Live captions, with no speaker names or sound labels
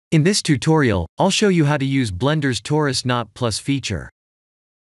In this tutorial, I'll show you how to use Blender's Torus Knot Plus feature.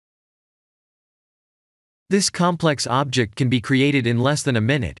 This complex object can be created in less than a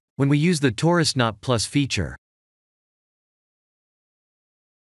minute when we use the Torus Knot Plus feature.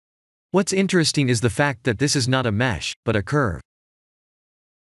 What's interesting is the fact that this is not a mesh, but a curve.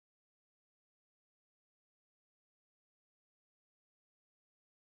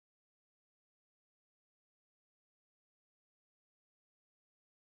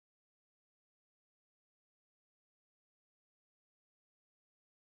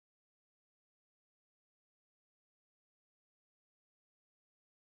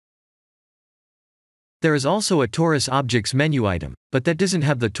 There is also a Torus Objects menu item, but that doesn't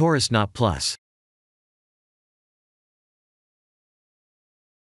have the Torus Knot Plus.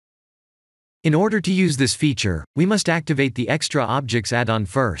 In order to use this feature, we must activate the Extra Objects add-on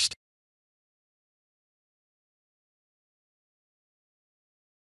first.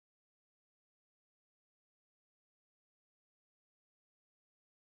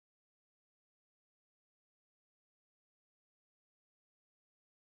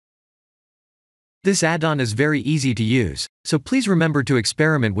 This add-on is very easy to use, so please remember to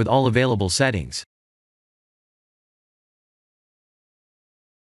experiment with all available settings.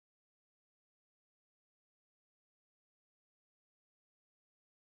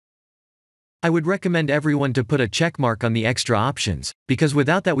 I would recommend everyone to put a checkmark on the extra options, because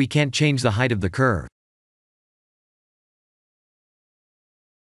without that we can't change the height of the curve.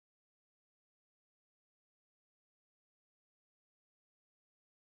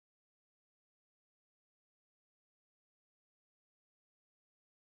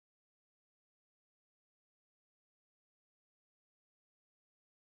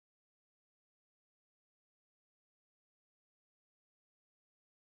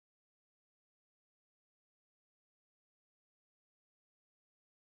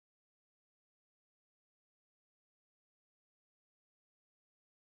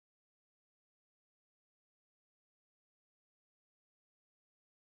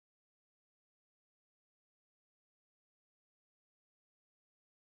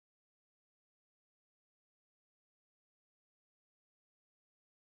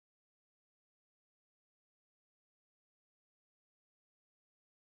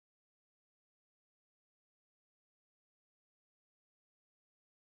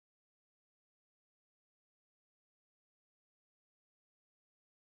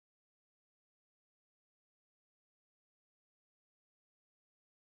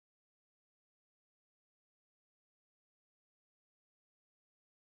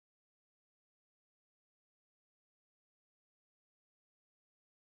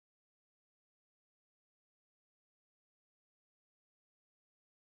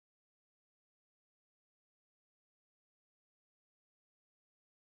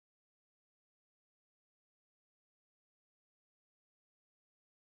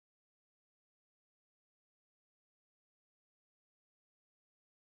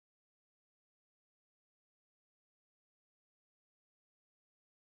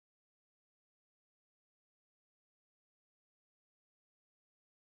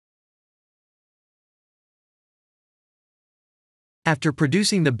 After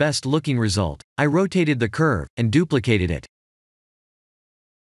producing the best looking result, I rotated the curve and duplicated it.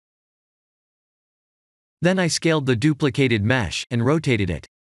 Then I scaled the duplicated mesh and rotated it.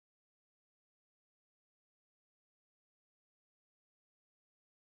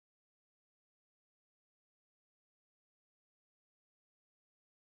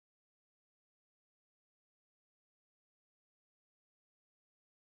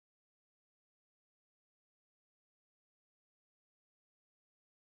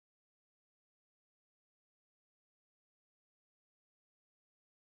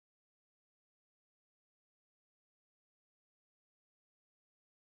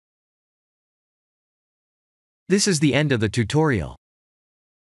 This is the end of the tutorial.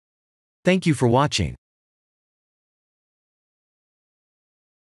 Thank you for watching.